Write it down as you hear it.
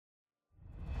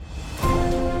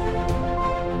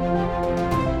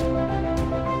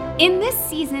In this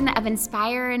season of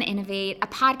Inspire and Innovate, a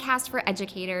podcast for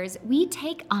educators, we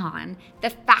take on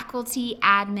the faculty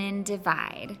admin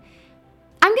divide.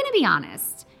 I'm going to be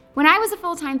honest. When I was a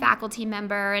full-time faculty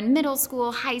member in middle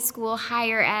school, high school,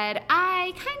 higher ed,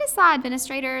 I kind of saw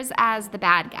administrators as the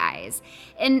bad guys.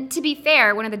 And to be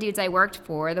fair, one of the dudes I worked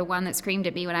for, the one that screamed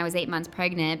at me when I was 8 months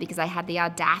pregnant because I had the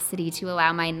audacity to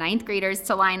allow my ninth graders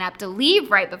to line up to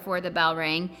leave right before the bell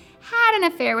rang, had an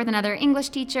affair with another English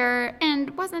teacher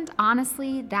and wasn't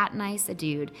honestly that nice a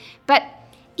dude. But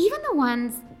even the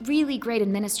one really great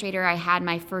administrator I had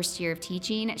my first year of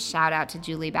teaching, shout out to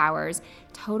Julie Bowers,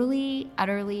 totally,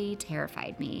 utterly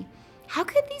terrified me. How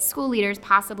could these school leaders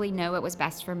possibly know what was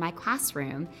best for my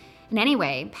classroom? And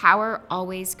anyway, power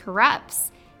always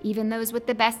corrupts, even those with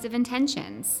the best of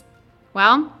intentions.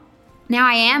 Well, now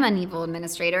I am an evil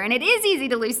administrator, and it is easy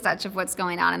to lose touch of what's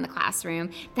going on in the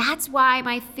classroom. That's why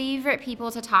my favorite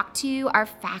people to talk to are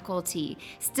faculty,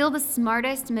 still the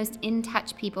smartest, most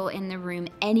in-touch people in the room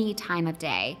any time of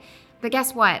day. But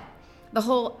guess what? The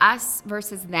whole us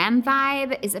versus them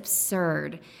vibe is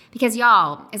absurd. Because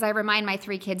y'all, as I remind my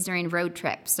 3 kids during road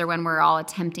trips or when we're all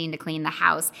attempting to clean the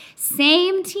house,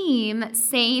 same team,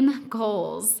 same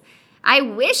goals. I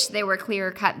wish there were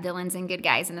clear-cut villains and good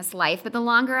guys in this life, but the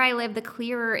longer I live, the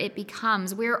clearer it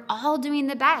becomes. We're all doing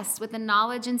the best with the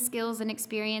knowledge and skills and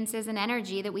experiences and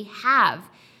energy that we have.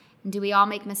 And do we all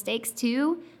make mistakes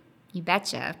too? You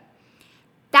betcha.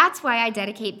 That's why I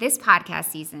dedicate this podcast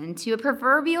season to a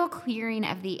proverbial clearing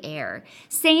of the air,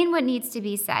 saying what needs to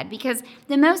be said, because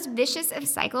the most vicious of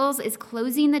cycles is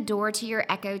closing the door to your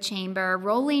echo chamber,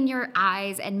 rolling your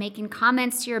eyes, and making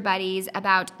comments to your buddies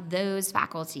about those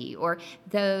faculty or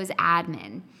those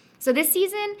admin. So this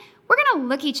season, we're going to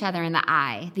look each other in the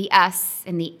eye, the us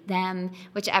and the them,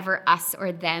 whichever us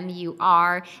or them you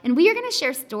are, and we are going to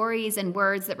share stories and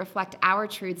words that reflect our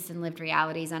truths and lived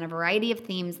realities on a variety of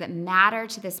themes that matter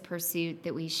to this pursuit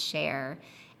that we share,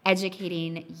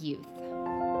 educating youth.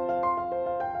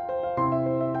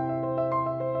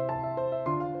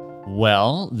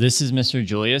 Well, this is Mr.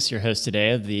 Julius, your host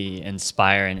today of the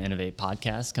Inspire and Innovate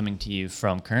podcast, coming to you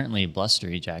from currently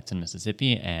blustery Jackson,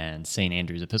 Mississippi, and St.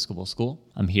 Andrew's Episcopal School.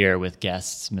 I'm here with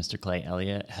guests Mr. Clay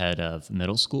Elliot, head of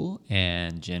middle school,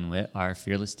 and Dean Whitt, our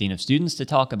fearless dean of students, to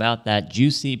talk about that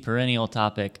juicy perennial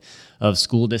topic of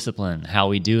school discipline, how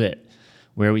we do it,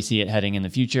 where we see it heading in the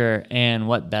future, and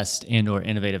what best and/or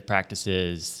innovative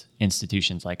practices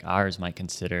institutions like ours might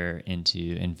consider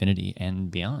into infinity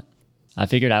and beyond. I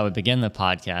figured I would begin the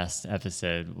podcast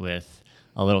episode with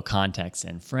a little context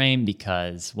and frame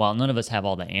because while none of us have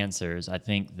all the answers, I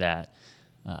think that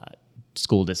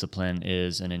school discipline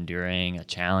is an enduring, a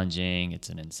challenging, it's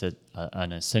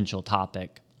an essential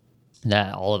topic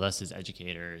that all of us as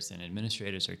educators and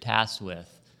administrators are tasked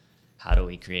with. How do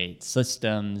we create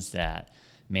systems that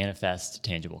manifest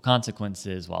tangible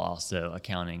consequences while also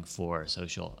accounting for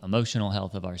social, emotional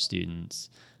health of our students?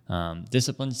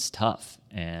 Discipline's tough,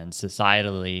 and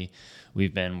societally,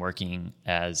 we've been working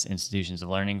as institutions of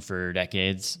learning for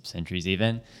decades, centuries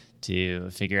even, to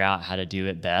figure out how to do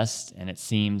it best. And it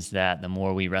seems that the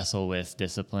more we wrestle with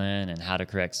discipline and how to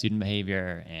correct student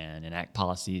behavior and enact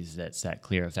policies that set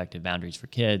clear, effective boundaries for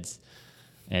kids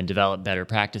and develop better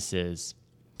practices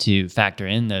to factor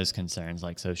in those concerns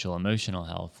like social emotional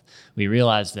health, we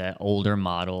realize that older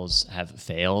models have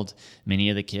failed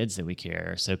many of the kids that we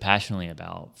care so passionately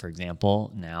about. For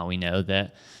example, now we know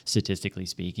that statistically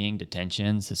speaking,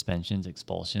 detentions, suspensions,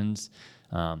 expulsions,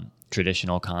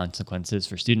 traditional consequences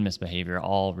for student misbehavior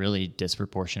all really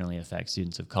disproportionately affect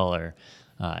students of color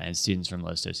and students from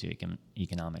low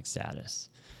socioeconomic status.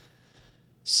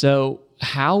 So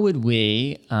how would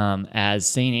we, as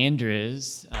St.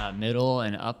 Andrews, middle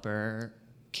and upper,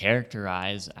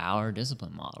 characterize our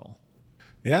discipline model?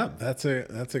 Yeah, that's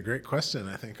a great question.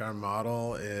 I think our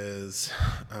model is,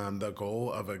 the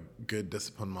goal of a good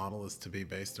discipline model is to be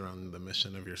based around the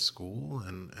mission of your school,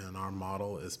 and our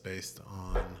model is based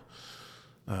on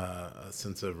a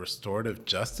sense of restorative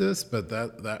justice, but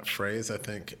that phrase, I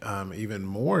think, even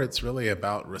more, it's really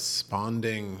about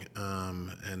responding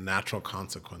and natural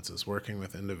consequences, working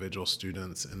with individual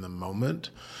students in the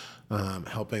moment,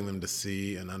 helping them to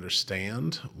see and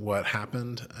understand what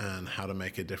happened and how to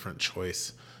make a different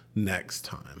choice next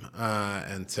time.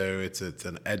 And so it's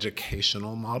an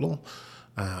educational model.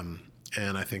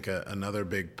 And I think another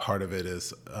big part of it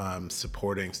is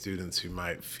supporting students who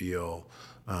might feel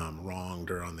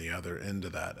wronged or on the other end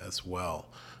of that as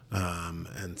well.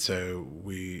 And so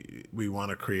we want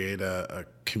to create a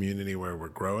community where we're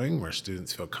growing, where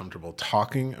students feel comfortable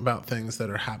talking about things that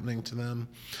are happening to them.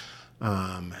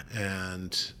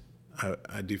 And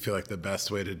I do feel like the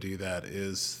best way to do that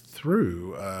is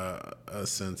through a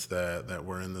sense that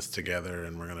we're in this together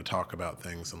and we're going to talk about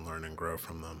things and learn and grow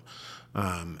from them.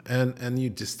 And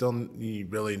you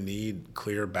really need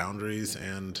clear boundaries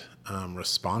and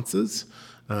responses,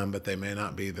 but they may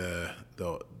not be the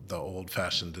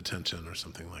old-fashioned detention or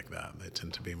something like that. They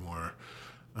tend to be more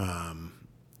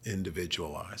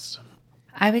individualized.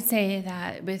 I would say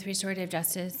that with restorative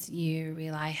justice, you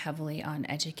rely heavily on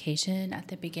education at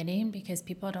the beginning because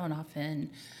people don't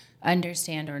often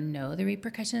understand or know the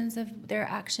repercussions of their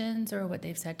actions or what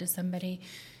they've said to somebody.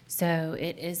 So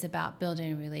it is about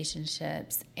building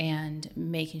relationships and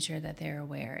making sure that they're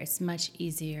aware. It's much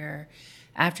easier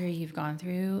after you've gone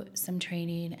through some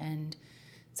training and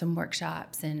some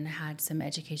workshops and had some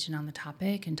education on the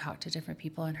topic and talked to different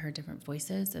people and heard different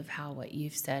voices of how what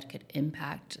you've said could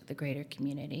impact the greater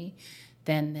community,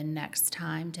 then the next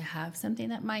time to have something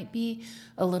that might be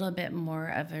a little bit more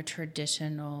of a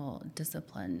traditional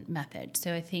discipline method.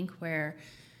 So I think where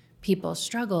people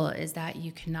struggle is that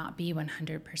you cannot be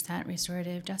 100%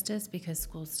 restorative justice because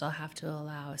schools still have to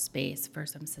allow a space for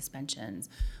some suspensions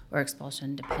or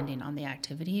expulsion depending on the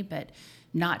activity, but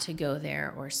not to go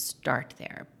there or start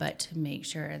there, but to make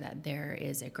sure that there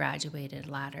is a graduated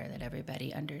ladder that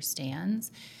everybody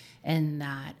understands, and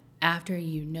that after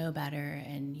you know better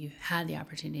and you've had the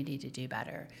opportunity to do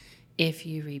better, if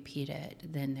you repeat it,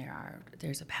 then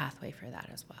there's a pathway for that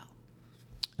as well.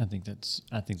 I think that's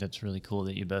really cool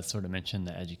that you both sort of mentioned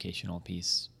the educational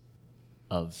piece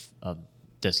of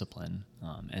discipline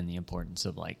and the importance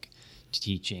of like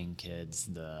teaching kids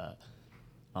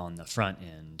on the front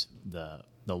end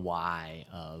the why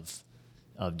of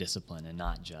discipline, and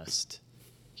not just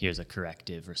here's a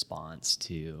corrective response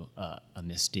to a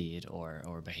misdeed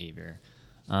or behavior.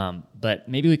 But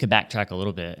maybe we could backtrack a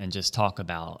little bit and just talk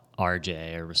about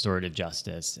RJ or restorative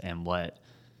justice and what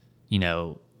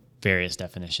various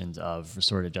definitions of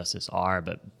restorative justice are,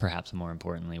 but perhaps more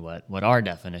importantly, what our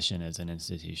definition as an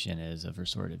institution is of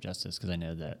restorative justice, because I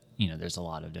know that there's a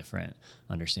lot of different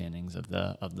understandings of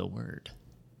the word.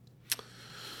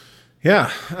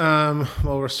 Yeah,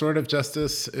 well, restorative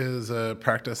justice is a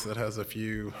practice that has a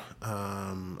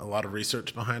lot of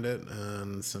research behind it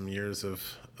and some years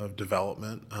of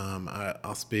development.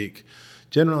 I'll speak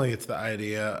generally. It's the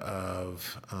idea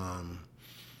of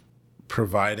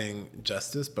providing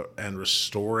justice and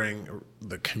restoring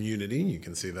the community. You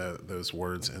can see those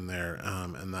words in there,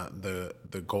 and that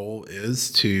the goal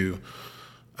is to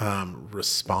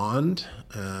respond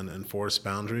and enforce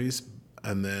boundaries,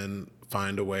 and then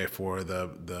find a way for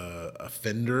the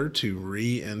offender to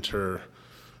re-enter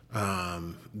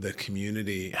the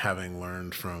community having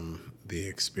learned from the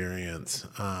experience.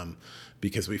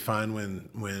 Because we find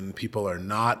when people are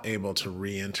not able to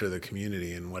re-enter the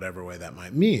community in whatever way that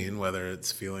might mean, whether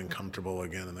it's feeling comfortable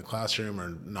again in the classroom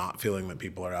or not feeling that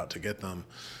people are out to get them,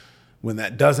 when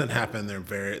that doesn't happen,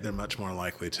 they're much more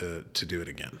likely to do it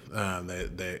again.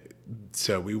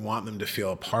 So we want them to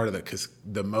feel a part of it, because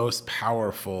the most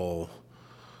powerful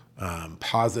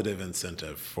positive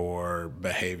incentive for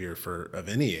behavior of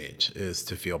any age is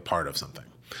to feel part of something.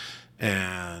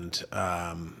 And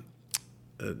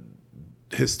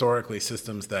historically,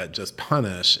 systems that just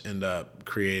punish end up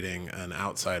creating an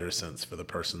outsider sense for the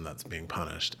person that's being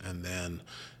punished. And then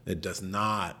it does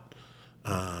not,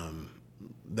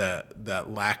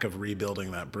 that lack of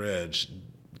rebuilding that bridge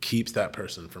keeps that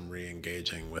person from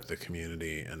re-engaging with the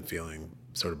community and feeling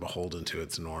sort of beholden to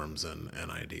its norms and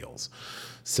ideals.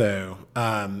 So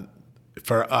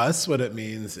for us, what it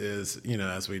means is,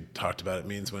 as we talked about, it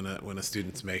means when a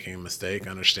student's making a mistake,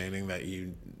 understanding that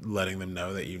letting them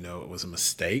know that it was a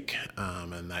mistake,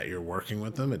 and that you're working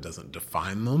with them. It doesn't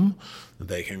define them.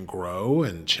 They can grow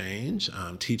and change.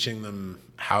 Teaching them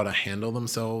how to handle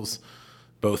themselves,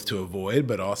 both to avoid,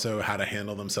 but also how to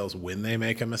handle themselves when they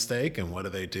make a mistake, and what do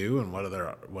they do, and what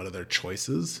are their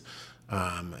choices,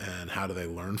 and how do they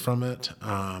learn from it.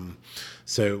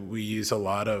 So we use a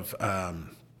lot of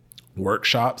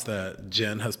workshops that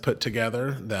Jen has put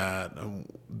together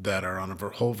that are on a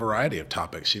whole variety of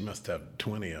topics. She must have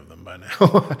 20 of them by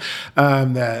now,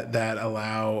 that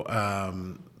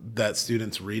allow that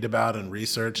students read about and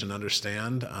research and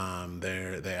understand.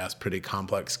 They ask pretty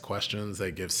complex questions.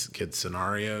 They give kids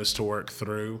scenarios to work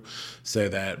through, so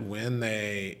that when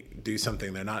they do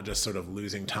something, they're not just sort of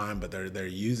losing time, but they're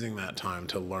using that time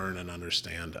to learn and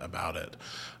understand about it.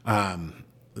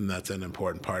 And that's an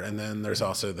important part. And then there's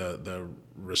also the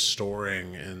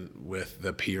restoring with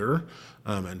the peer,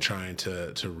 and trying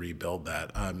to rebuild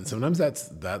that. And sometimes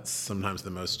that's sometimes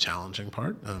the most challenging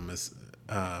part, is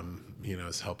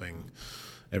helping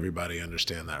everybody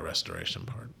understand that restoration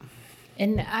part.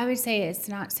 And I would say it's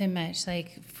not so much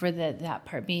like for that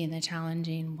part being the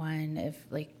challenging one of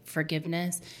like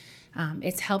forgiveness.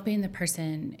 It's helping the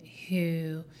person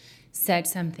who said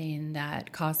something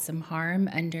that caused some harm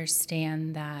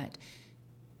understand that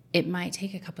it might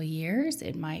take a couple years.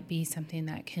 It might be something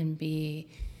that can be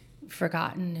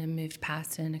forgotten and moved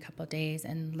past in a couple of days,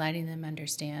 and letting them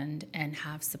understand and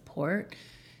have support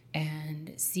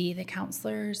and see the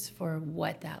counselors for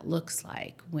what that looks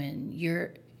like when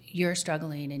you're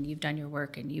struggling and you've done your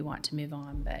work and you want to move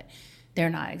on, but they're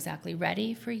not exactly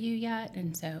ready for you yet.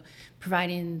 And so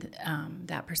providing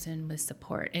that person with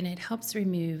support, and it helps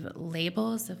remove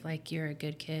labels of like you're a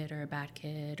good kid or a bad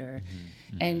kid, or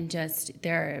and just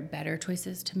there are better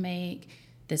choices to make.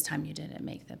 This time you didn't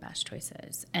make the best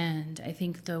choices. And I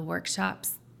think the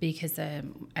workshops, because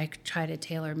I try to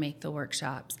tailor make the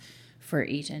workshops for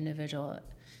each individual,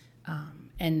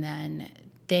 and then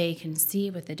they can see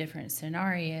with the different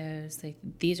scenarios, like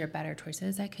these are better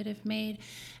choices I could have made.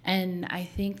 And I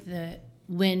think that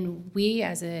when we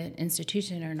as an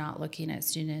institution are not looking at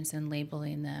students and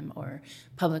labeling them or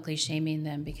publicly shaming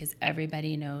them, because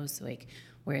everybody knows like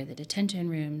where the detention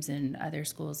rooms in other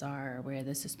schools are, where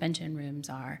the suspension rooms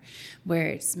are, where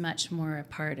it's much more a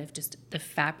part of just the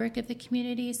fabric of the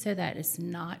community, so that it's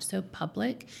not so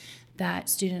public, that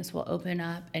students will open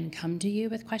up and come to you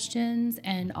with questions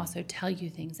and also tell you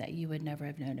things that you would never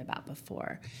have known about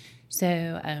before.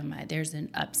 So there's an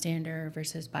upstander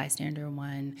versus bystander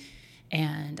one,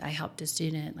 and I helped a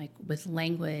student like with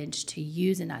language to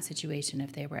use in that situation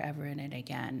if they were ever in it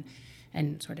again.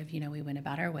 And sort of, we went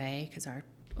about our way because our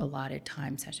allotted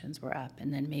time sessions were up.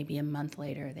 And then maybe a month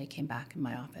later, they came back in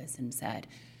my office and said,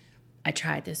 I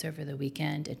tried this over the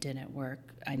weekend. It didn't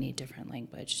work. I need different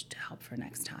language to help for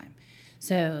next time.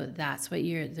 So that's what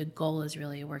the goal is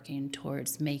really working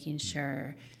towards, making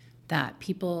sure that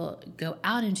people go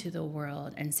out into the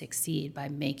world and succeed by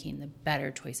making the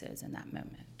better choices in that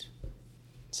moment.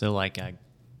 So like,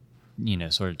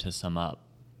 sort of to sum up,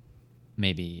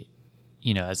 maybe,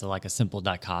 as a simple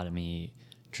dichotomy,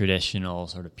 traditional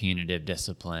sort of punitive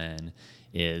discipline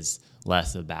is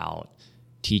less about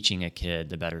teaching a kid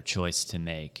the better choice to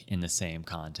make in the same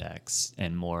context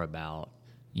and more about,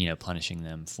 punishing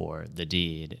them for the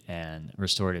deed. And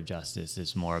restorative justice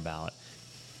is more about,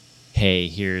 hey,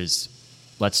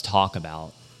 let's talk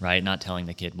about, right? Not telling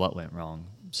the kid what went wrong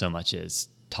so much as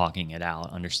talking it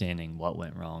out, understanding what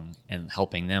went wrong and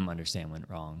helping them understand what went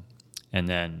wrong. And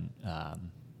then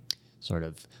sort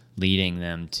of leading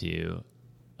them to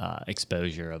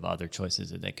exposure of other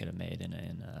choices that they could have made in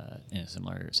a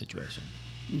similar situation.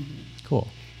 Mm-hmm. Cool.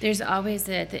 There's always,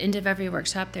 at the end of every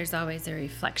workshop, there's always a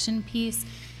reflection piece.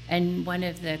 And one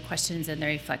of the questions in the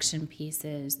reflection piece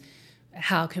is,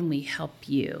 how can we help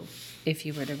you if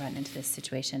you were to run into this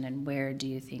situation, and where do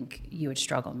you think you would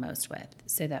struggle most with,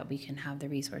 so that we can have the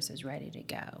resources ready to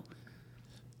go?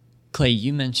 Clay,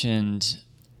 you mentioned,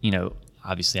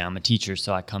 obviously I'm a teacher,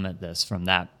 so I come at this from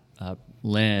that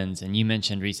lens. And you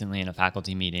mentioned recently in a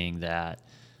faculty meeting that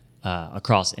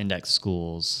across index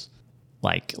schools,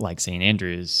 like St.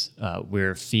 Andrews,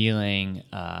 we're feeling,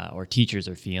 or teachers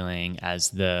are feeling,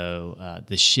 as though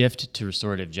the shift to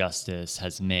restorative justice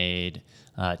has made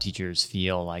teachers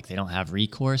feel like they don't have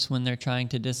recourse when they're trying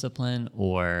to discipline,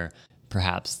 or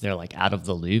perhaps they're like out of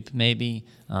the loop maybe.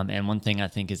 And one thing I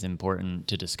think is important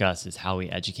to discuss is how we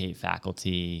educate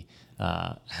faculty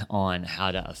on how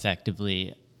to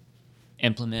effectively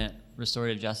implement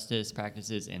restorative justice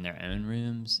practices in their own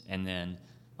rooms. And then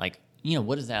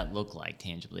what does that look like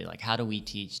tangibly? Like, how do we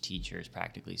teach teachers,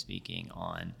 practically speaking,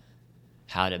 on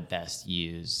how to best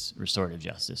use restorative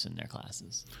justice in their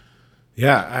classes?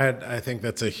 Yeah, I think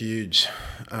that's a huge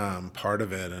part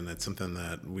of it, and it's something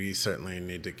that we certainly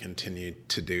need to continue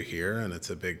to do here, and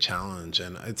it's a big challenge.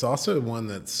 And it's also one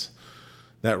that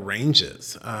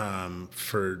ranges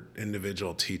for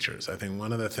individual teachers. I think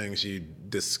one of the things you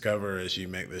discover as you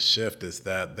make this shift is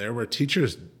that there were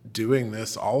teachers doing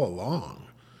this all along.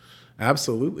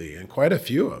 Absolutely, and quite a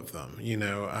few of them.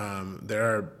 There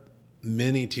are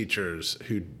many teachers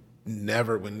who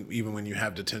never, even when you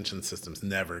have detention systems,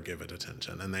 never give a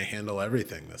detention, and they handle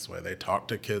everything this way. They talk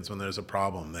to kids when there's a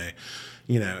problem.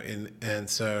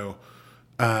 So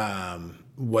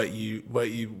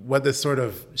what this sort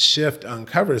of shift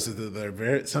uncovers is that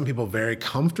there are some people very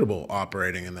comfortable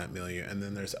operating in that milieu, and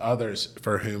then there's others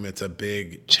for whom it's a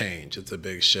big change. It's a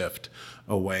big shift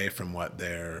away from what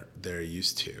they're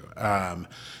used to.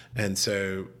 And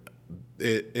so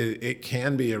it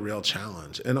can be a real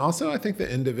challenge. And also I think the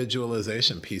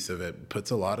individualization piece of it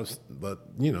puts a lot of,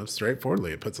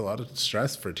 straightforwardly, it puts a lot of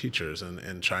stress for teachers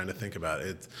and trying to think about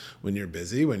it. When you're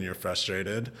busy, when you're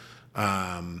frustrated,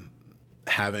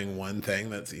 having one thing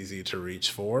that's easy to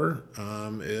reach for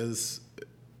is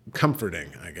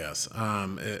comforting, I guess.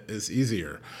 It is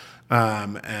easier.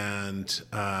 And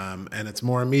it's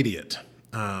more immediate.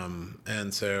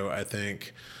 And so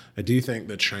I do think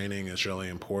the training is really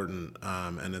important,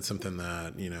 and it's something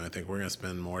that, I think we're going to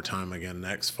spend more time again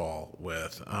next fall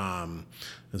with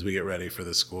as we get ready for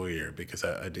the school year, because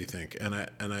I do think, and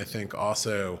I think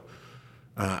also,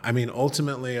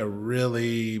 ultimately a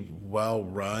really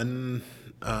well-run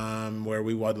where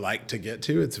we would like to get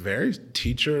to, it's very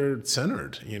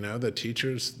teacher-centered. The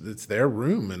teachers, it's their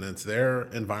room and it's their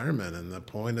environment, and the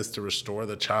point is to restore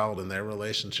the child and their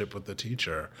relationship with the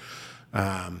teacher.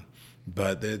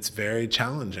 But it's very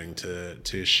challenging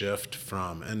to shift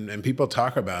from, and people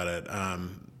talk about it,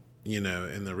 in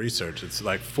the research. It's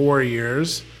like 4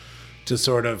 years to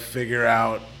sort of figure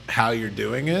out how you're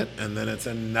doing it, and then it's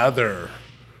another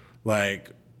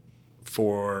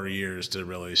 4 years to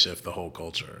really shift the whole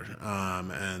culture.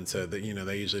 And so that,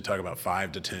 they usually talk about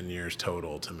 5 to 10 years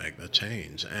total to make the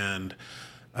change. And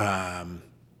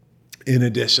in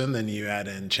addition, then you add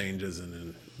in changes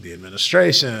in the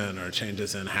administration or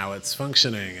changes in how it's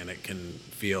functioning, and it can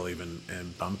feel even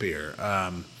bumpier.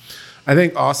 I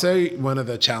think also one of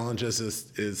the challenges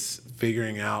is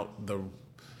figuring out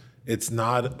it's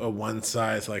not a one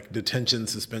size, like detention,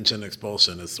 suspension,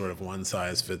 expulsion is sort of one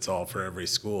size fits all for every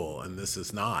school, and this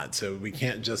is not. So we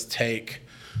can't just take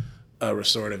a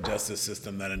restorative justice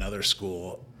system that another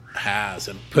school has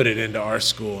and put it into our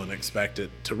school and expect it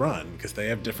to run, because they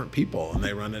have different people and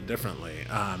they run it differently.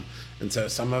 And so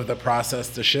some of the process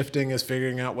to shifting is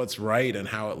figuring out what's right and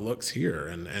how it looks here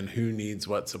and who needs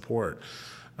what support.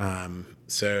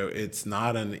 So it's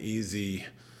not an easy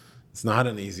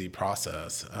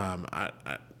process. And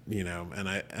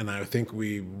I think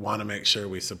we want to make sure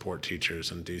we support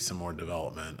teachers and do some more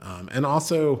development, and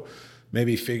also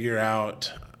maybe figure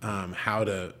out how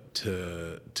to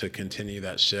continue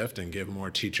that shift and give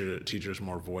more teachers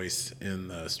more voice in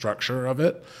the structure of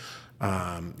it.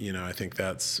 I think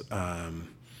that's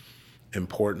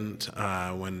important.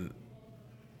 When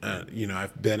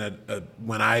I've been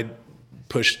when I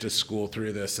pushed a school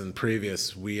through this in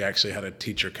previous, we actually had a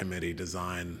teacher committee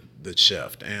design the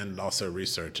shift and also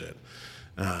research it.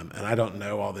 And I don't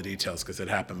know all the details because it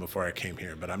happened before I came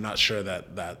here, but I'm not sure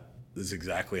that is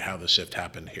exactly how the shift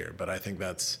happened here. But I think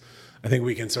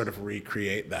we can sort of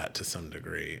recreate that to some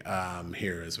degree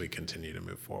here as we continue to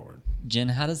move forward. Jen,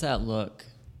 how does that look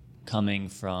coming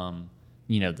from,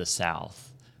 the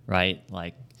South, right?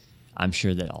 Like, I'm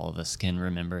sure that all of us can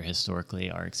remember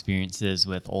historically our experiences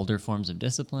with older forms of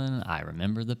discipline. I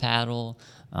remember the paddle.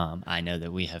 I know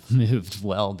that we have moved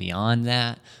well beyond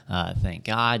that, thank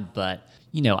God. But,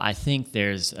 I think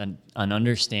there's an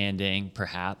understanding,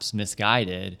 perhaps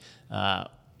misguided,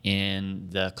 in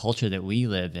the culture that we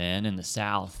live in the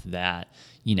South, that,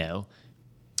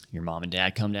 your mom and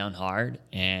dad come down hard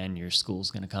and your school's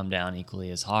going to come down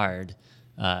equally as hard.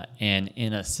 And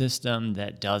in a system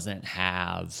that doesn't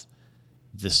have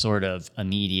the sort of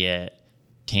immediate,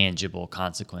 tangible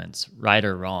consequence, right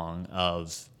or wrong,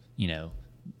 of,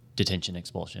 detention,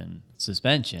 expulsion,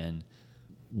 suspension,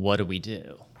 what do we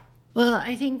do? Well,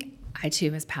 I think I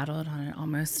too was paddled on an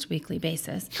almost weekly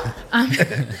basis.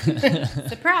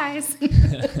 Surprise!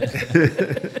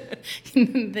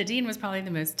 The dean was probably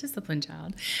the most disciplined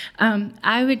child.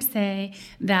 I would say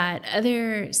that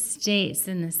other states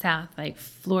in the South, like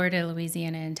Florida,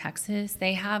 Louisiana, and Texas,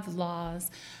 they have laws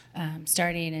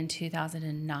starting in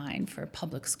 2009 for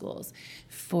public schools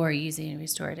for using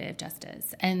restorative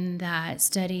justice. And that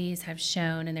studies have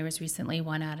shown, and there was recently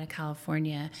one out of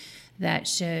California that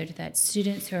showed that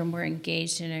students who are more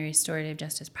engaged in a restorative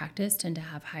justice practice tend to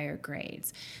have higher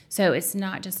grades. So it's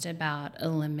not just about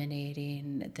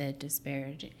eliminating the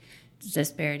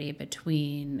disparity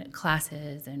between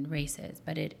classes and races,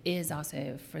 but it is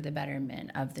also for the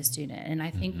betterment of the student. And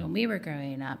I think when we were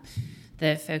growing up,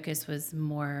 the focus was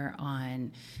more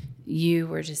on you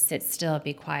were just sit still,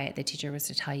 be quiet. The teacher was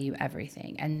to tell you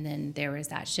everything. And then there was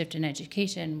that shift in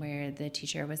education where the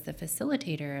teacher was the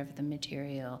facilitator of the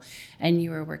material and you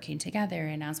were working together.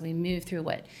 And as we move through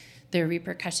what the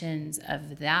repercussions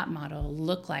of that model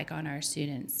look like on our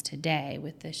students today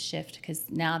with this shift, because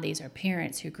now these are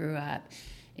parents who grew up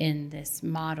in this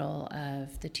model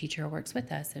of the teacher works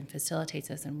with us and facilitates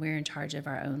us and we're in charge of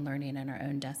our own learning and our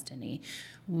own destiny.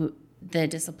 the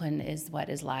discipline is what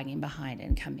is lagging behind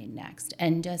and coming next.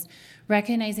 And just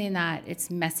recognizing that it's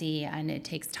messy and it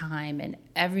takes time and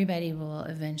everybody will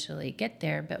eventually get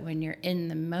there. But when you're in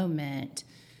the moment,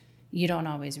 you don't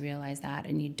always realize that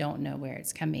and you don't know where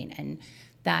it's coming. And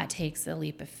that takes a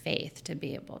leap of faith to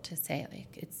be able to say,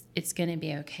 like, it's going to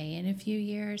be okay in a few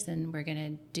years, and we're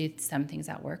going to do some things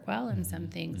that work well and some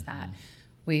things that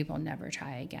we will never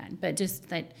try again. But just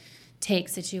like take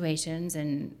situations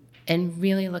and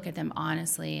really look at them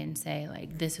honestly and say,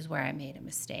 like, this is where I made a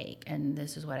mistake and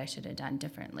this is what I should have done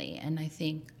differently. And I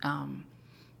think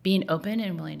being open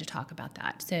and willing to talk about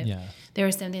that. So there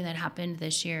was something that happened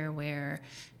this year where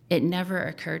it never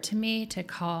occurred to me to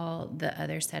call the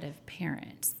other set of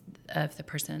parents of the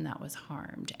person that was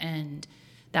harmed. And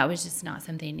that was just not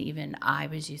something even I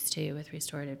was used to with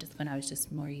restorative discipline. I was just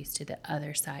more used to the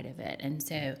other side of it. And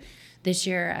so this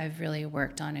year I've really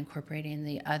worked on incorporating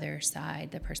the other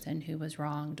side, the person who was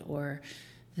wronged or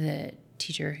the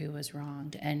teacher who was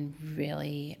wronged, and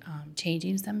really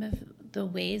changing some of the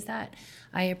ways that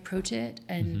I approach it.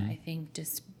 And I think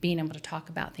just being able to talk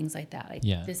about things like that, like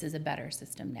this is a better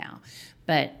system now.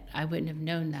 But I wouldn't have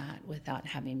known that without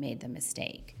having made the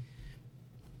mistake.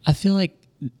 I feel like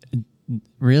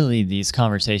really these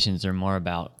conversations are more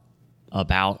about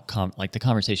like the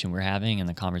conversation we're having and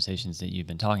the conversations that you've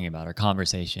been talking about are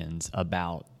conversations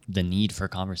about the need for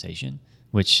conversation,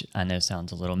 which I know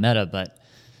sounds a little meta, but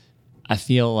I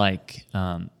feel like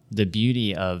the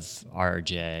beauty of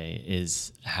RJ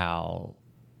is how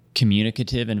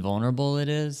communicative and vulnerable it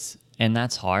is, and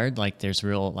that's hard. Like there's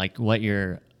real, like what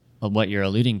you're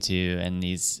alluding to in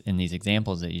these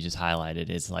examples that you just highlighted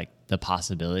is like the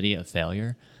possibility of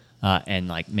failure, and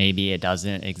like maybe it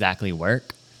doesn't exactly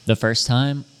work the first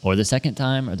time or the second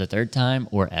time or the third time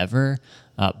or ever,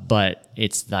 but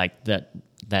it's like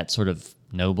that sort of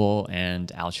noble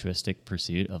and altruistic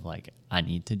pursuit of like, I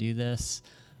need to do this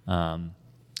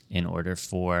in order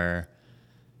for,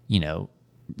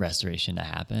 restoration to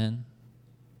happen.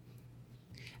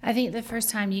 I think the first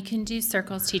time you can do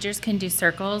circles, teachers can do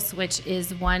circles, which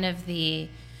is one of the,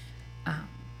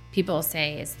 people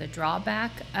say is the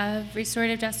drawback of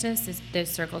restorative justice, is those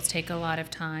circles take a lot of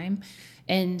time.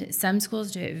 And some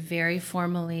schools do it very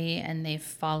formally and they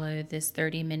follow this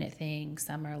 30-minute thing.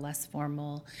 Some are less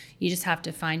formal. You just have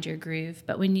to find your groove.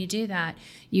 But when you do that,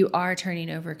 you are turning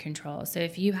over control. So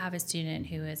if you have a student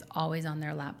who is always on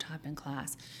their laptop in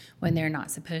class when they're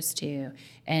not supposed to,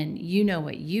 and you know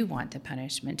what you want the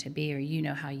punishment to be, or you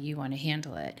know how you want to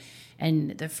handle it,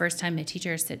 and the first time the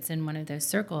teacher sits in one of those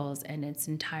circles and it's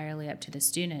entirely up to the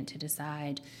student to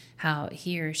decide how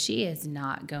he or she is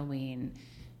not going,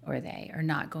 or they are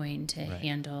not going to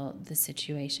handle the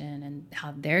situation and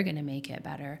how they're going to make it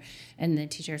better. And the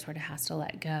teacher sort of has to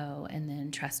let go and then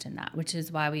trust in that, which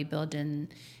is why we build in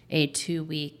a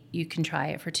 2-week, you can try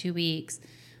it for 2 weeks.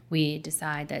 We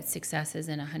decide that success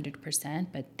isn't 100%,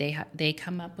 but they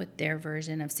come up with their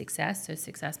version of success. So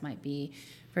success might be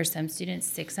for some students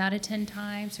 6 out of 10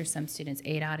 times, or some students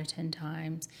 8 out of 10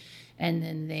 times. And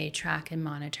then they track and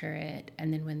monitor it.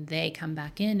 And then when they come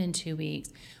back in 2 weeks,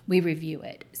 we review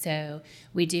it. So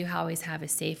we do always have a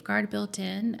safeguard built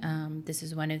in. This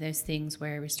is one of those things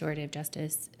where restorative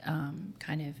justice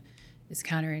kind of is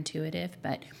counterintuitive.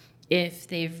 But if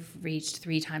they've reached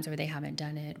 3 times or they haven't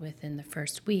done it within the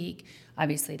first week,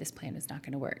 obviously this plan is not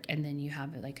going to work. And then you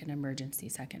have like an emergency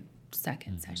second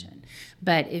session.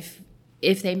 But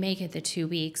if they make it the 2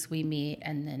 weeks, we meet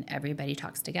and then everybody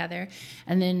talks together.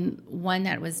 And then one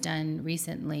that was done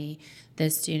recently, the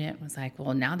student was like,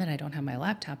 well, now that I don't have my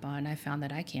laptop on, I found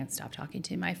that I can't stop talking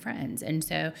to my friends. And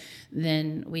so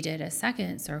then we did a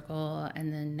second circle,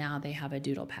 and then now they have a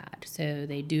doodle pad. So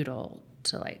they doodle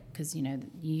to like, because,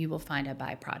 you will find a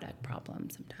byproduct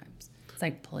problem sometimes. It's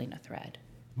like pulling a thread.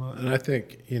 Well, and I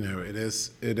think,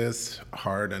 it is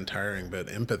hard and tiring,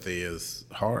 but empathy is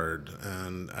hard.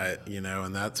 And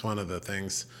and that's one of the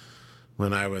things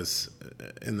when I was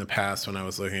in the past, when I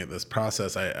was looking at this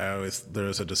process, there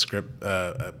was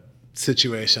a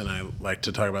situation I like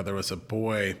to talk about. There was a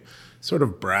boy, sort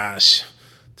of brash,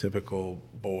 typical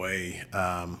boy,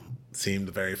 seemed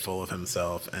very full of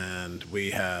himself. And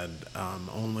we had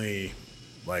only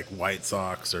like white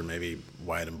socks, or maybe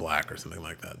white and black or something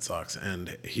like that socks,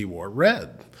 and he wore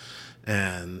red.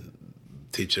 And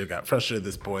teacher got frustrated,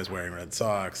 this boy's wearing red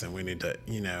socks and we need to,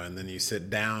 and then you sit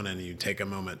down and you take a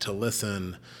moment to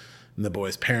listen. And the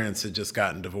boy's parents had just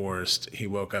gotten divorced. He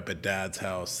woke up at dad's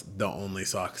house. The only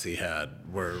socks he had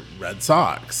were red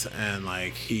socks. And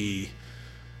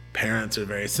parents are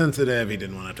very sensitive. He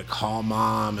didn't want to have to call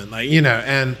mom and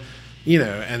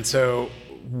and so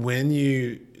when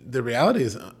the reality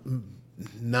is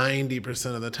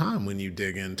 90% of the time when you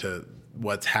dig into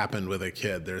what's happened with a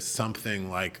kid, there's something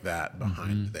like that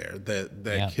behind there.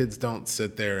 That kids don't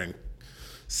sit there and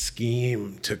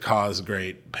scheme to cause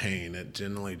great pain. It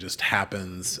generally just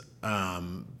happens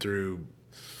through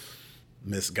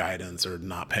misguidance or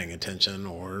not paying attention,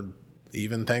 or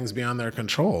even things beyond their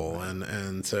control.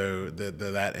 And so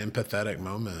that empathetic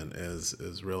moment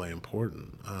is really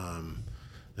important.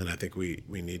 And I think we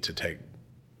need to take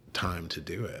time to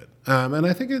do it. And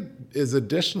I think it is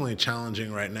additionally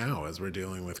challenging right now as we're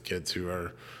dealing with kids who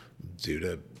are, due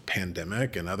to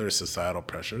pandemic and other societal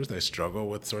pressures, they struggle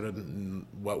with sort of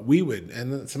what we would,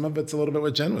 and some of it's a little bit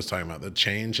what Jen was talking about, the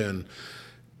change in,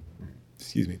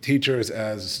 teachers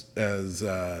as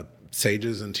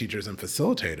sages and teachers and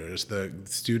facilitators. The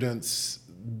students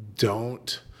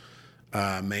don't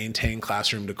maintain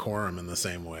classroom decorum in the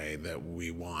same way that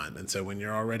we want. And so when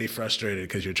you're already frustrated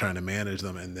because you're trying to manage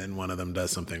them and then one of them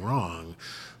does something wrong,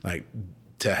 like,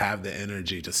 to have the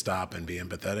energy to stop and be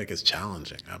empathetic is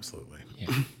challenging. Absolutely.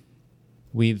 Yeah.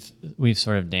 We've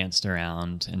sort of danced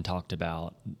around and talked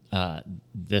about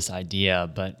this idea,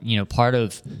 but part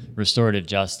of restorative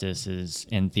justice is,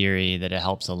 in theory, that it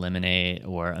helps eliminate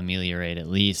or ameliorate at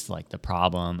least like the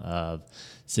problem of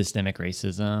systemic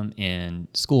racism in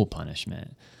school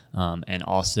punishment, and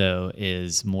also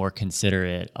is more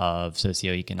considerate of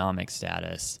socioeconomic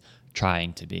status,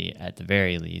 trying to be at the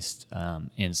very least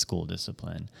in school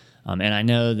discipline. And I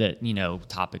know that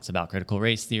topics about critical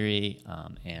race theory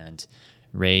and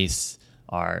race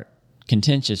are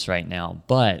contentious right now,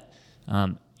 but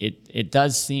it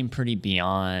does seem pretty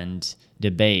beyond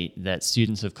debate that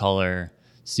students of color,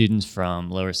 students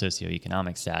from lower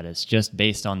socioeconomic status, just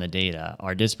based on the data,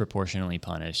 are disproportionately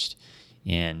punished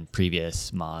in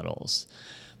previous models.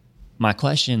 My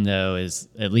question, though, is,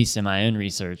 at least in my own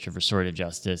research of restorative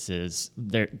justice, is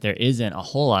there isn't a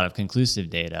whole lot of conclusive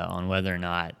data on whether or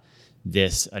not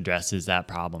this addresses that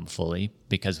problem fully,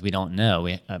 because we don't know.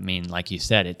 Like you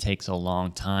said, it takes a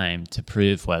long time to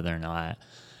prove whether or not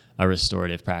a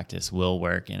restorative practice will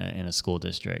work in a school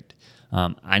district.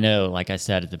 I know, like I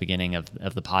said at the beginning of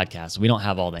the podcast, we don't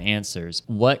have all the answers.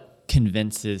 What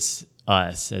convinces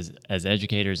us as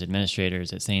educators,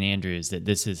 administrators at St. Andrews that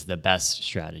this is the best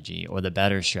strategy or the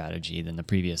better strategy than the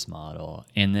previous model?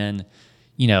 And then,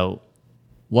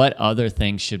 what other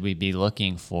things should we be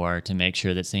looking for to make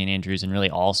sure that St. Andrews and really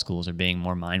all schools are being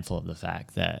more mindful of the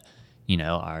fact that,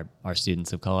 our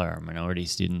students of color, our minority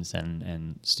students,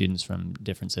 and students from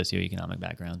different socioeconomic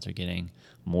backgrounds are getting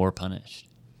more punished?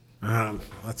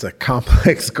 That's a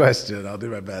complex question. I'll do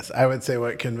my best. I would say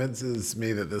what convinces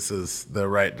me that this is the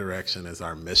right direction is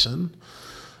our mission,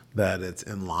 that it's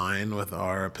in line with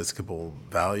our Episcopal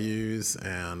values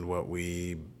and what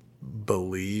we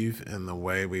believe in the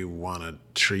way we want to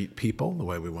treat people, the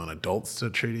way we want adults to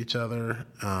treat each other,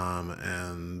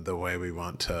 and the way we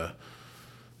want to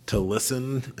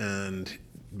listen and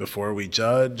before we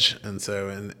judge. And so,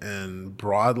 and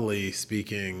broadly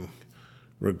speaking,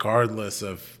 regardless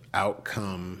of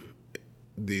outcome,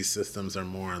 these systems are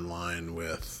more in line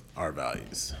with our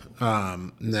values.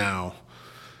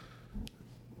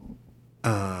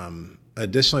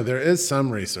 Additionally, there is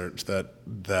some research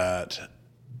that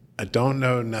I don't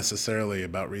know necessarily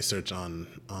about research on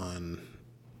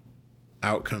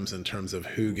outcomes in terms of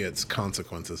who gets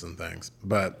consequences and things,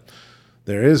 but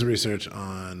there is research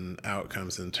on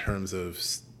outcomes in terms of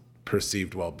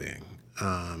perceived well-being,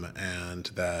 and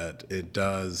that it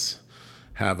does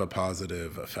have a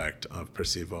positive effect of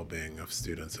perceived well-being of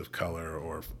students of color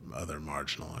or other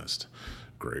marginalized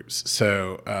groups.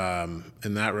 So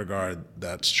in that regard,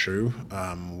 that's true.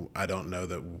 I don't know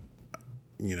that,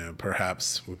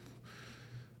 perhaps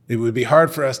it would be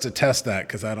hard for us to test that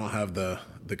because I don't have the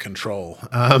control.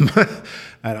 I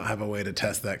don't have a way to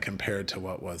test that compared to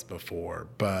what was before.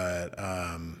 But,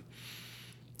 I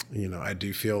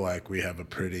do feel like we have a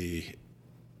pretty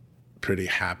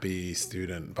happy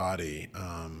student body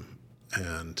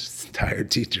and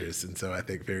tired teachers. And so I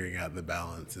think figuring out the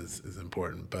balance is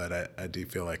important, but I do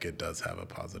feel like it does have a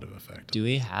positive effect. Do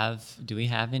we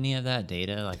have any of that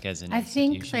data, like as an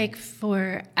institution? I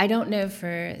think I don't know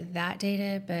for that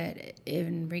data, but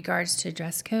in regards to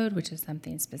dress code, which is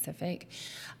something specific,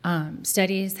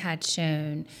 studies had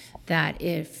shown that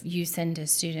if you send a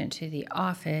student to the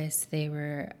office, they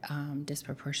were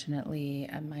disproportionately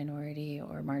a minority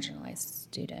or marginalized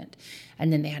student.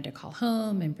 And then they had to call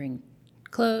home and bring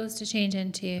clothes to change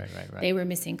into. Right. They were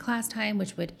missing class time,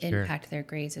 which would impact their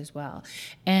grades as well.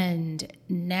 And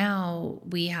now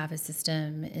we have a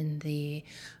system in the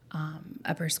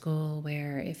upper school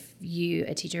where if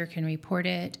a teacher can report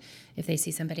it, if they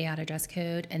see somebody out of dress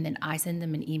code, and then I send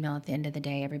them an email at the end of the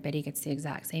day, everybody gets the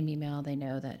exact same email. They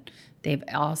know that they've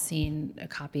all seen a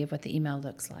copy of what the email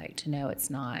looks like to know it's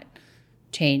not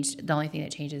changed. The only thing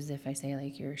that changes is if I say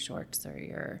like your shorts or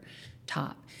your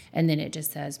top, and then it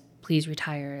just says, please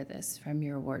retire this from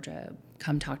your wardrobe.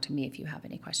 Come talk to me if you have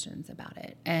any questions about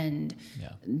it. And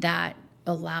that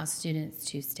allows students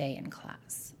to stay in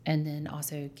class, and then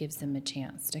also gives them a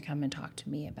chance to come and talk to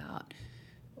me about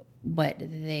what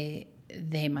they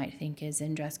might think is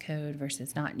in dress code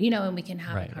versus not, and we can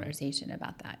have a conversation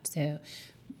about that. So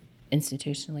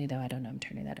institutionally, though, I don't know, I'm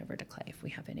turning that over to Clay if we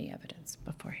have any evidence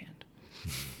beforehand.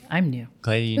 I'm new.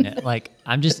 Clay,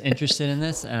 I'm just interested in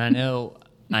this, and I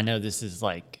know this is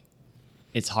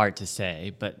it's hard to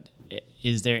say, but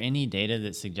is there any data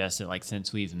that suggests that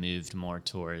since we've moved more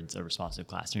towards a responsive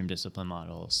classroom discipline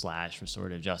model /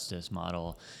 restorative justice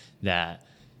model, that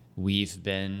we've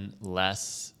been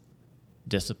less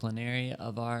disciplinary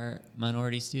of our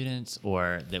minority students,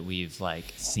 or that we've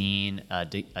seen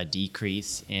a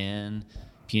decrease in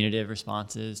punitive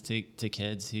responses to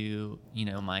kids who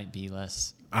might be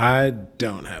less? I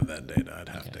don't have that data. I'd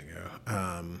have to go.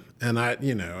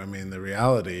 And the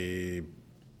reality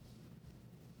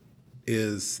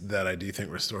is that I do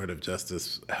think restorative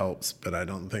justice helps, but I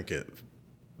don't think it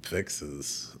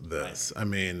fixes this. Right. I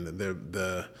mean,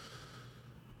 the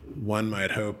one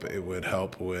might hope it would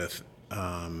help with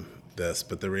this,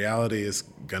 but the reality is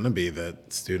going to be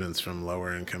that students from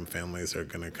lower income families are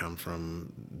going to come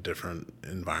from different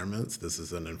environments. This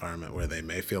is an environment where they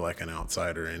may feel like an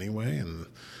outsider anyway, and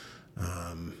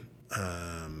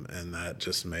that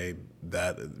just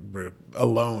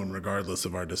alone, regardless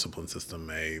of our discipline system,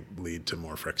 may lead to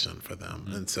more friction for them.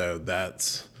 Mm-hmm. And so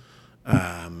that's,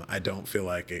 I don't feel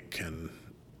like it can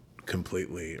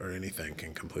completely, or anything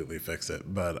can completely fix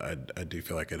it, but I do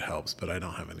feel like it helps, but I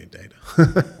don't have any data.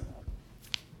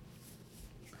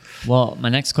 Well, my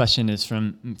next question is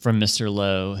from Mr.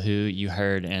 Lowe, who you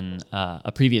heard in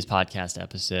a previous podcast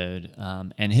episode.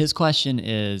 And his question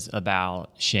is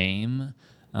about shame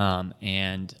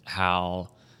and how,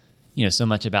 so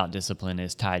much about discipline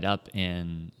is tied up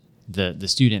in the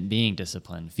student being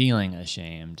disciplined, feeling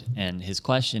ashamed. And his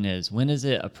question is, when is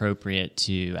it appropriate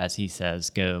to, as he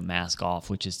says, go mask off,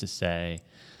 which is to say,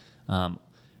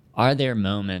 are there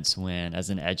moments when, as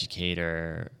an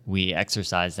educator, we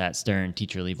exercise that stern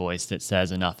teacherly voice that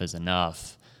says enough is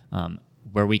enough,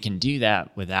 where we can do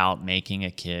that without making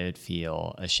a kid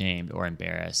feel ashamed or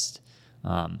embarrassed?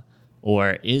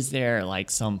 Or is there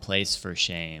some place for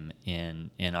shame in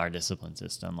our discipline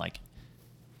system? I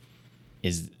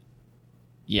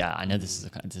know this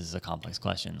is a complex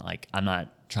question. I'm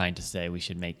not trying to say we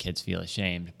should make kids feel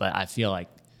ashamed, but I feel like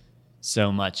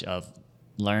so much of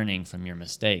learning from your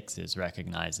mistakes is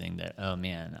recognizing that, oh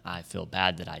man, I feel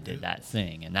bad that I did that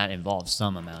thing, and that involves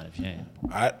some amount of shame.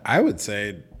 I would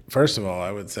say, first of all,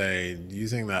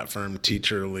 using that firm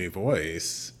teacherly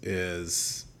voice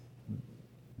is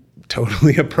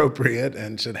totally appropriate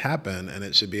and should happen, and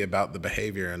it should be about the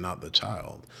behavior and not the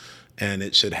child. And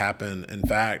it should happen. In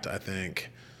fact, I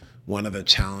think one of the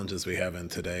challenges we have in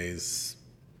today's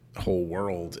whole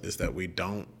world is that we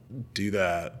don't do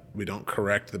that. We don't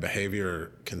correct the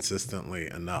behavior consistently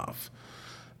enough.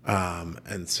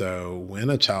 And so when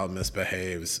a child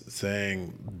misbehaves,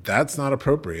 saying that's not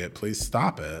appropriate, please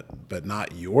stop it, but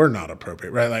not you're not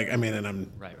appropriate, right? And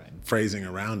I'm phrasing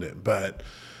around it, but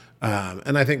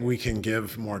and I think we can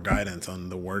give more guidance on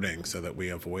the wording so that we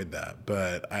avoid that.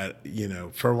 But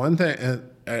for one thing,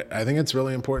 I think it's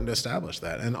really important to establish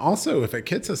that. And also, if a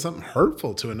kid says something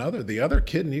hurtful to another, the other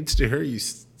kid needs to hear you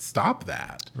stop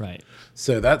that. Right.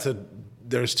 So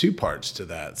there's two parts to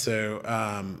that. So,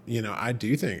 I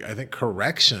think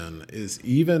correction is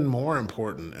even more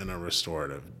important in a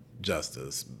restorative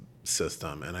justice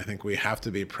system. And I think we have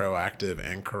to be proactive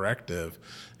and corrective,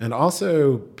 and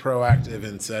also proactive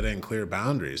in setting clear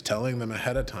boundaries, telling them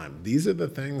ahead of time, these are the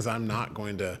things I'm not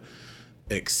going to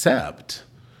accept.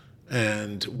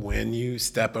 And when you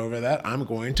step over that, I'm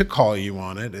going to call you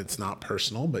on it. It's not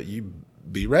personal, but you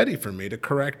be ready for me to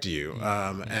correct you.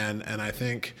 And I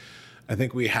think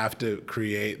we have to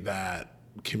create that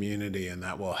community, and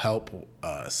that will help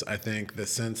us. I think the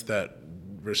sense that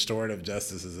restorative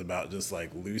justice is about just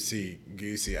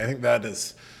loosey-goosey, I think that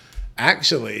is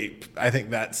actually,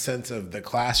 that sense of the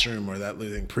classroom or that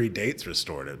losing predates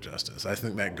restorative justice. I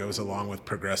think that goes along with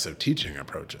progressive teaching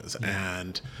approaches.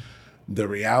 And The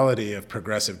reality of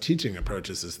progressive teaching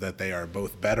approaches is that they are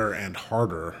both better and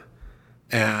harder,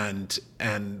 and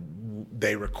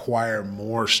they require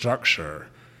more structure.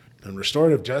 And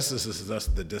restorative justice is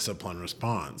just the discipline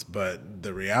response, but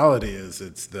the reality is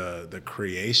it's the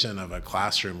creation of a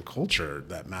classroom culture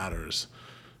that matters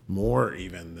more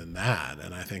even than that.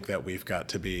 And I think that we've got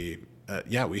to be,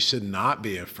 we should not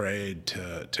be afraid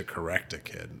to correct a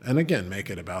kid, and again, make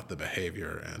it about the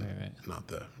behavior and not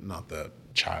the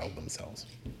child themselves.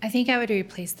 I think I would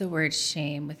replace the word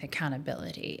shame with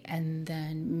accountability, and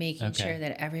then making sure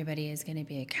that everybody is going to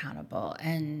be accountable.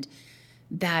 And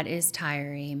that is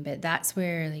tiring, but that's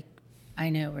where, like, I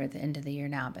know we're at the end of the year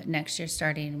now, but next year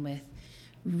starting with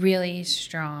really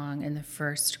strong in the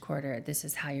first quarter, this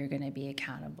is how you're going to be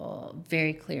accountable.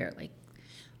 Very clear, like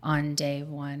on day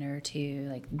 1 or 2,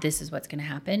 like this is what's going to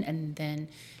happen. And then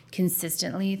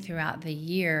consistently throughout the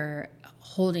year,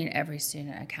 holding every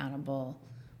student accountable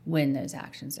when those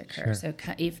actions occur. Sure. So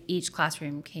if each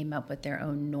classroom came up with their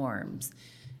own norms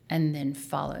and then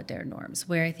followed their norms.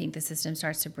 Where I think the system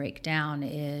starts to break down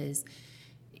is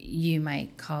you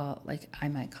might call, like I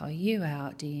might call you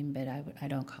out, Dean, but I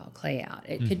don't call Clay out.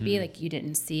 It could be like you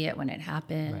didn't see it when it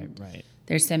happened. Right.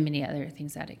 There's so many other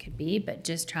things that it could be, but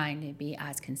just trying to be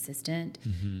as consistent.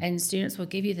 And students will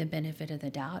give you the benefit of the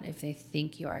doubt if they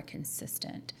think you are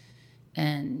consistent.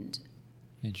 And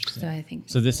interesting. so I think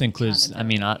this includes,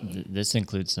 this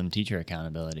includes some teacher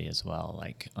accountability as well,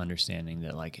 like understanding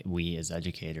that like we as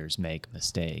educators make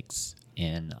mistakes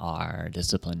in our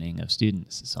disciplining of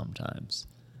students sometimes.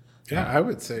 Yeah, I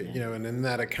would say, and in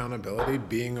that accountability,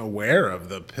 being aware of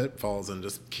the pitfalls and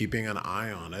just keeping an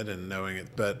eye on it and knowing it.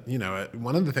 But,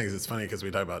 one of the things that's funny, because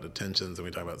we talk about detentions and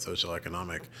we talk about social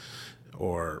economic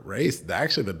or race,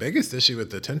 actually the biggest issue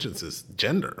with detentions is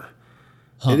gender.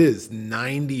 It is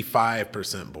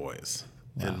 95% boys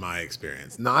in my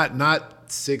experience,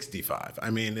 not 65.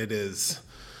 I mean, it is,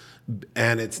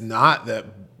 and it's not that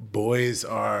boys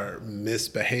are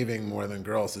misbehaving more than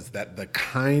girls. It's that the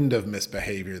kind of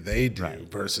misbehavior they do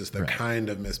versus the kind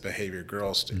of misbehavior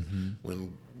girls do.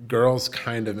 When girls'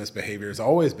 kind of misbehavior has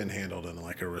always been handled in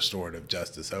like a restorative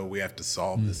justice. Oh, we have to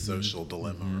solve this social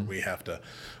dilemma, or we have to,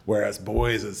 whereas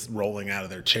boys is rolling out of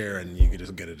their chair and you can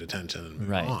just get a detention and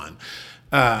move on.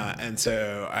 And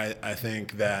so I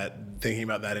think that thinking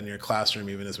about that in your classroom,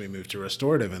 even as we move to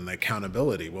restorative and the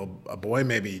accountability, well, a boy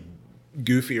may be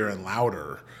goofier and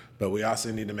louder, but we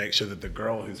also need to make sure that the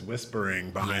girl who's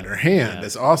whispering behind her hand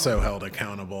is also held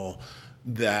accountable.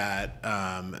 That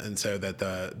and so that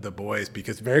the boys,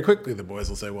 because very quickly the boys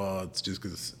will say, well, it's just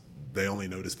because they only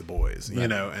notice the boys,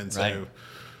 and so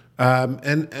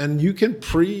and you can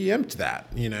preempt that.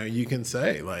 You can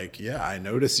say like, yeah, I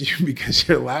notice you because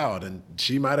you're loud, and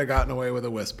she might have gotten away with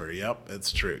a whisper. Yep,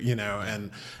 it's true.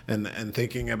 And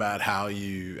thinking about how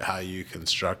you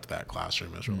construct that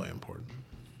classroom is really important.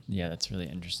 Yeah, that's really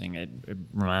interesting. It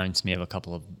reminds me of a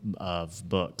couple of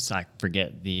books. I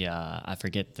forget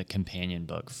the companion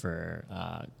book for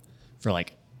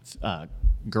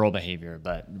girl behavior,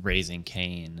 but Raising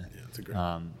Cain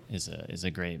is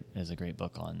a great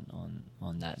book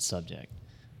on that subject.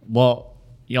 Well,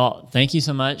 y'all, thank you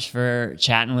so much for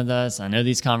chatting with us. I know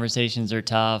these conversations are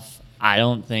tough. I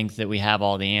don't think that we have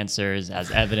all the answers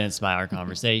as evidenced by our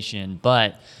conversation,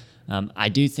 but I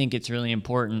do think it's really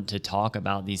important to talk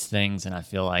about these things. And I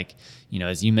feel like,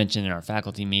 as you mentioned in our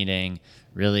faculty meeting,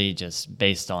 really just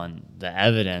based on the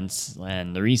evidence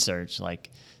and the research, like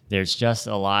there's just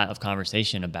a lot of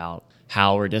conversation about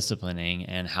how we're disciplining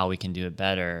and how we can do it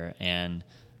better. And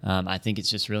I think it's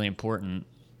just really important,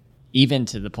 even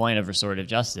to the point of restorative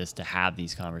justice, to have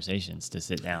these conversations, to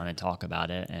sit down and talk about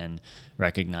it and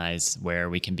recognize where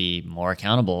we can be more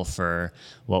accountable for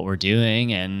what we're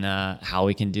doing and how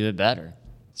we can do it better.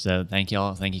 So thank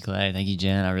y'all. Thank you, Clay. Thank you,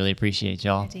 Jen. I really appreciate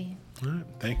y'all. All right.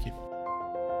 Thank you.